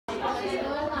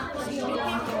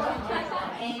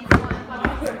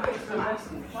Bring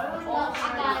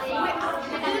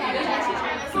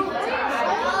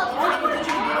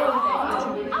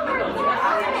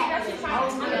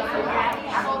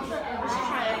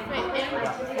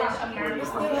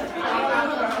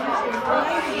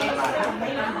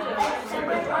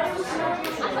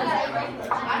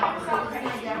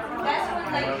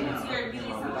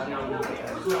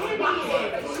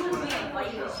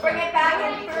it back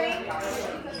in 3.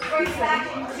 Bring it back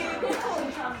in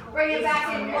 2. Bring it back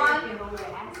in 1.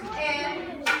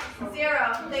 And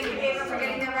 0. Thank you, Ava, for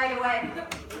getting them right away.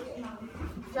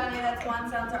 Johnny, that's 1.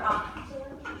 Sounds are off.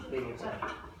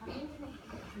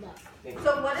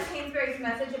 So what is Hansberry's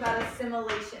message about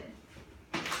assimilation?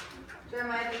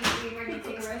 Jeremiah thinks he's ready to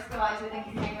take a risk. Elijah thinks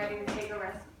he's getting ready to take a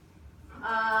risk.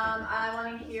 I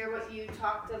want to hear what you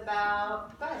talked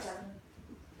about. Go ahead, Jasmine.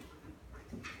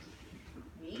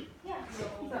 Me? Yeah.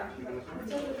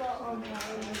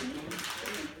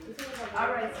 All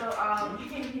right. So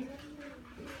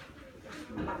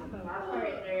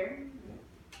narrator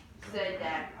said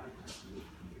that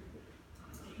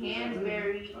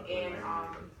Hansberry and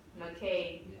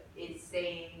McKay is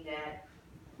saying that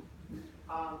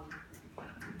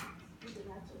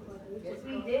yes,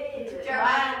 we did.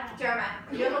 Jeremiah,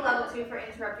 you have a level 2 for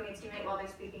interrupting a teammate while they're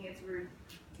speaking. It's rude.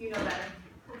 You know better.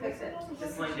 Fix it.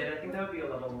 Miss Lane did. I think that would be a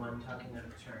level 1 talking out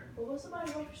of turn. But what's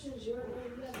somebody represents your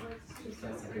name? You have like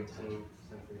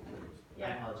Yeah, I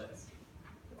apologize.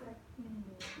 Okay.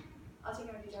 I'll take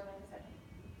it with you, Jeremiah, in a second.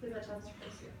 Please let Chance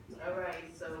first.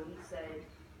 Alright, so he said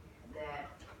that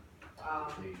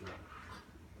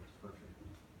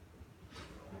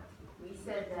we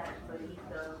said that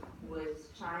Benita was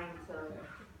trying to.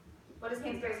 What is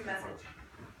Hansberry's message?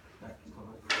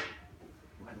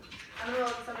 I'm gonna roll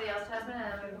with somebody else, Jasmine, and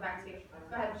then I'm gonna come back to you.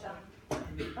 Go ahead, Michelle.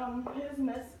 his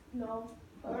message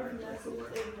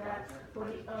is that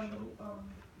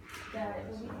that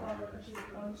when we call her,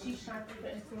 she's trying to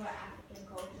fit into her African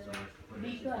culture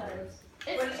because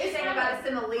What is she saying about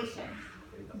assimilation?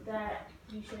 that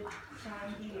you should try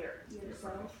and be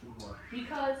yourself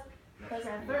because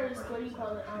at first what do you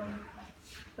call it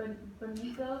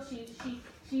Benito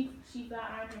she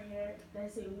got on her hair they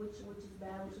say which is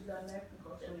bad, which is the American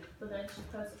culture, but then she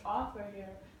cuts off her hair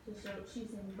to show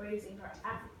she's embracing her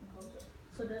African culture.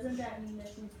 So doesn't that mean that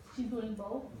she's doing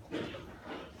both?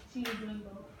 She is doing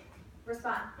both.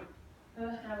 Respond.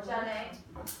 Janae.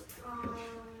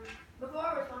 Before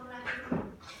I respond to that,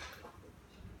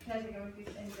 Can I take it with you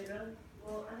individually?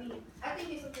 well, I mean, I think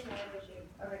it's something that I would share.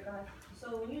 Okay, go ahead. So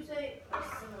when you say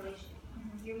assimilation,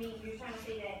 you're trying to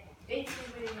say that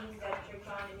basically what it means is that you're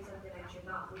trying to be something that you're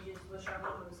not, which is what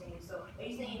Charlotte was saying. So are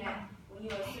you saying that when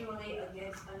you assimilate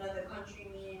against another country,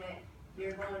 meaning that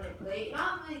you're going to play,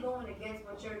 not really going against,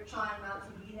 but you're trying not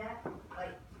to be that?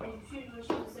 Like, and when she's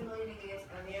assimilating against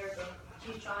America,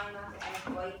 she's trying not to act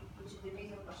white, which is the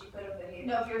reason why she cut off her hair.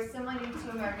 No, if you're assimilating to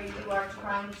America, you are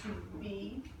trying to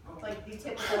be like the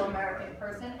typical American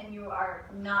person, and you are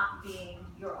not being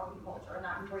your own culture, or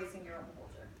not embracing your own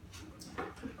culture.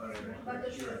 But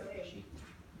the truth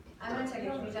I'm gonna check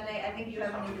it with you, Janae. I think you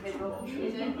have an individual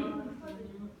confusion.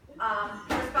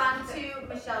 Respond to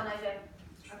Michelle Najee.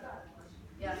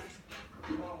 Yeah.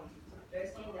 They're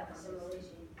saying that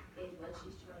assimilation is when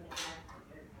she's trying to act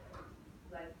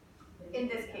like. In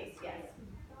this case, yes.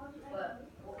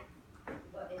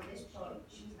 But in this part,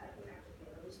 she's acting African.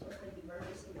 Are we supposed to be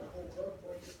referencing the whole book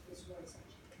or just this one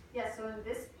section? Yeah, so in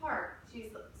this part,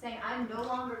 she's saying, I'm no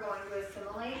longer going to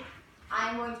assimilate.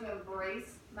 I'm going to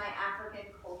embrace my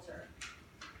African culture.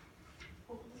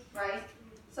 Right?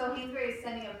 So Hansberry is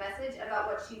sending a message about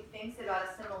what she thinks about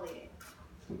assimilating.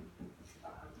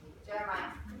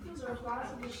 Jeremiah. So response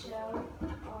to Michelle,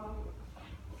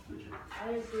 I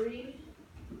agree.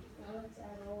 I like to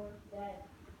add on that.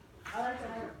 I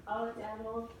like to add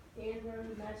on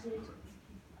Hansberry's message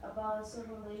about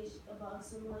assimilation.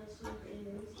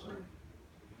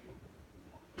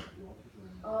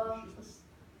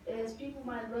 Is people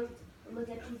might look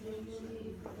at you differently if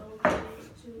you don't get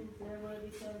to their way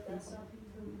because that's how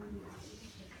people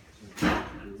do.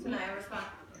 So now I respond.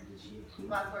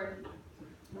 Last word.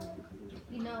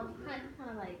 You know, kind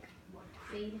of like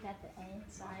faded at the end,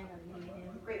 sorry I'm leaving.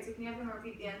 Great, so can you have him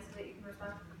repeat the end so that you can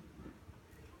respond?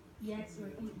 Yes,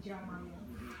 repeat Jeremiah.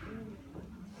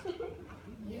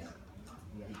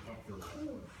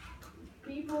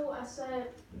 People, I said,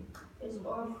 is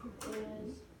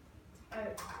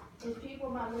people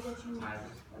might look at you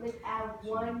look at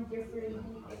one differently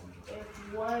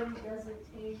if one doesn't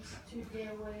taste to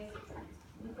their way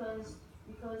because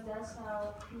that's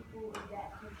how people in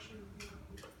that country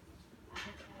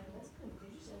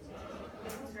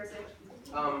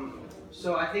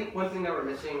So I think one thing that we're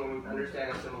missing when we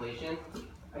understand assimilation,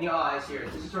 and y'all eyes here,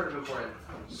 this is sort of important.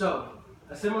 So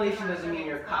assimilation doesn't mean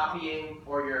you're copying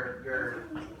or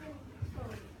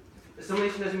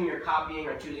assimilation doesn't mean you're copying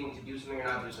or choosing to do something or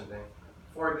not do something.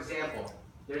 For example,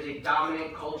 there's a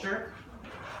dominant culture.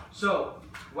 So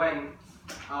when,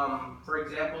 for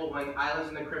example, when islands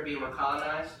in the Caribbean were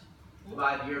colonized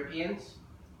by the Europeans,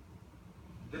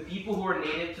 the people who were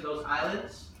native to those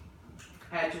islands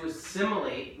had to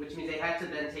assimilate, which means they had to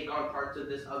then take on parts of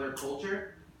this other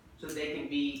culture so that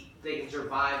they can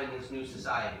survive in this new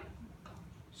society.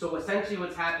 So essentially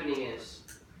what's happening is,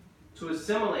 to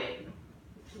assimilate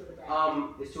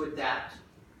is to adapt,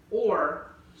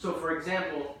 or, so for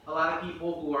example, a lot of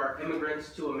people who are immigrants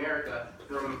to America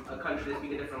from a country that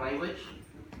speaks a different language,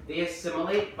 they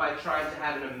assimilate by trying to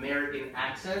have an American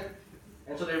accent,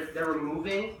 and so they're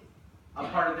removing a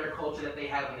part of their culture that they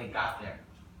had when they got there.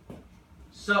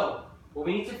 So, what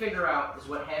we need to figure out is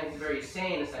what Hansberry is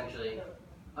saying, essentially,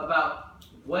 about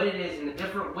what it is and the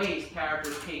different ways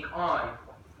characters take on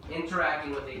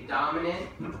interacting with a dominant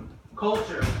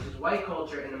culture, which is white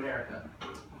culture in America.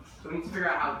 So we need to figure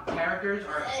out how characters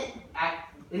are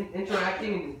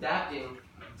interacting and adapting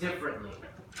differently.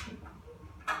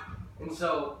 And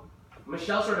so,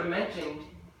 Michelle sort of mentioned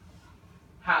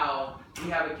how we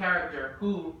have a character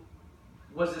who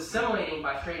was assimilating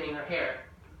by straightening her hair,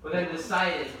 but then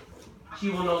decided she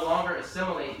will no longer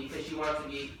assimilate because she wants to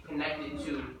be connected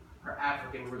to her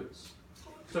African roots.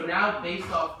 So now, based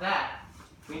off that,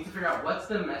 we need to figure out what's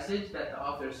the message that the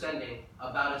author is sending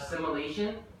about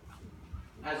assimilation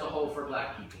as a whole for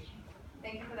Black people.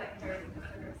 Thank you for that clarity,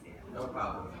 Mr. Garcia. No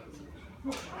problem.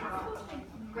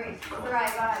 Great.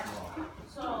 Soraya, go ahead.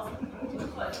 So,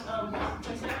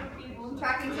 conservative people.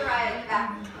 Tracking Soraya in the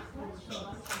back.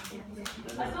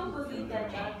 I don't believe that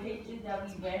the pages that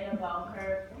we read about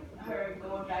her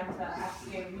going back to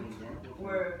African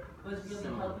roots was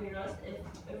really helping us.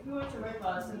 If we were to read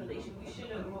about assimilation, we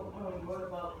should have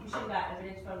got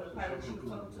evidence from the part that she was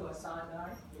talking to a solid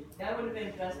guy. That would have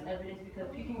been best evidence because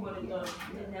people would have thought,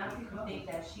 and now people think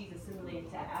that she's assimilated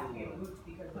to African roots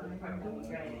because of the part that we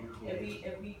read.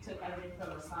 If we took evidence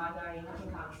from a solid guy and had a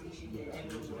conversation, then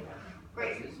evidence would have.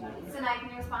 Great. Sinai, can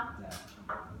you respond?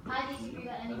 I disagree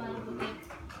that anybody would think,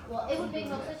 well, it would make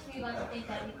no sense for you guys to think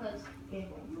that because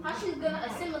how she's gonna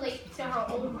assimilate to her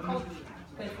own culture.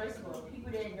 Because first of all,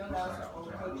 people didn't know that was her own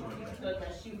culture. People thought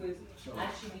that she was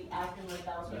actually acting like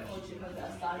that was her culture because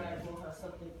that Saga brought her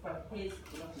something from his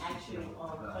actual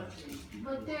country.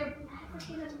 But they're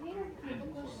African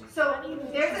American. So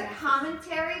there's a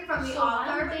commentary from the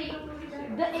author.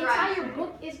 The entire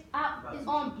book is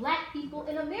on Black people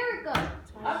in America.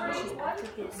 Bring it back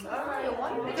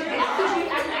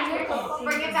 3, 2,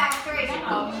 bring it back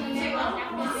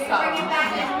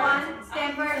in 1,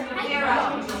 Stanford 0.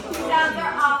 Sounds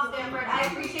are off, Stanford. I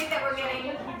appreciate that we're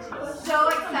getting so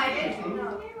excited.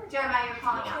 Jeremiah, you're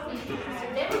calling out.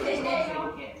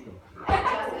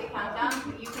 Adjusted countdown.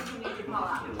 You continue to call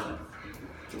out.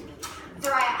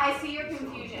 Soraya, I see your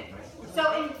confusion. So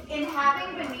in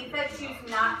having Benita choose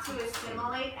not to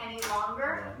assimilate any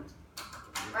longer,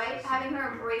 right? Having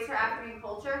her embrace her African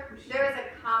culture, there is a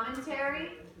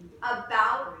commentary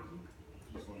about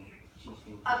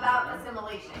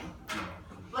assimilation.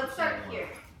 Let's start here.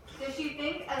 Does she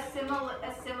think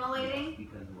assimilating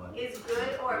is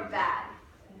good or bad?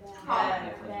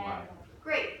 Bad.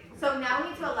 Great. So now we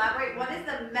need to elaborate what is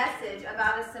the message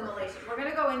about assimilation. We're going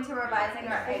to go into revising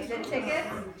our exit tickets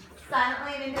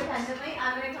silently and independently.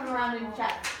 I'm going to come around and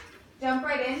check. Jump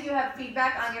right in. You have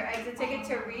feedback on your exit ticket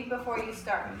to read before you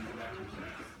start.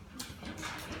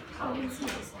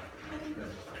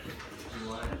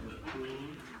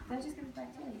 That just comes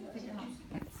back to you. Take it home.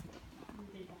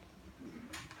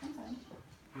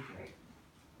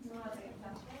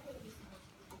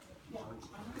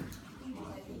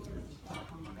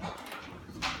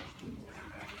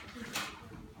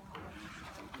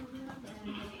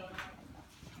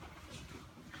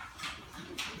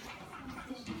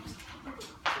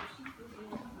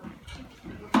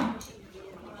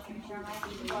 Jeremiah,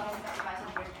 you go ahead and start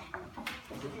revising your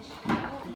thing.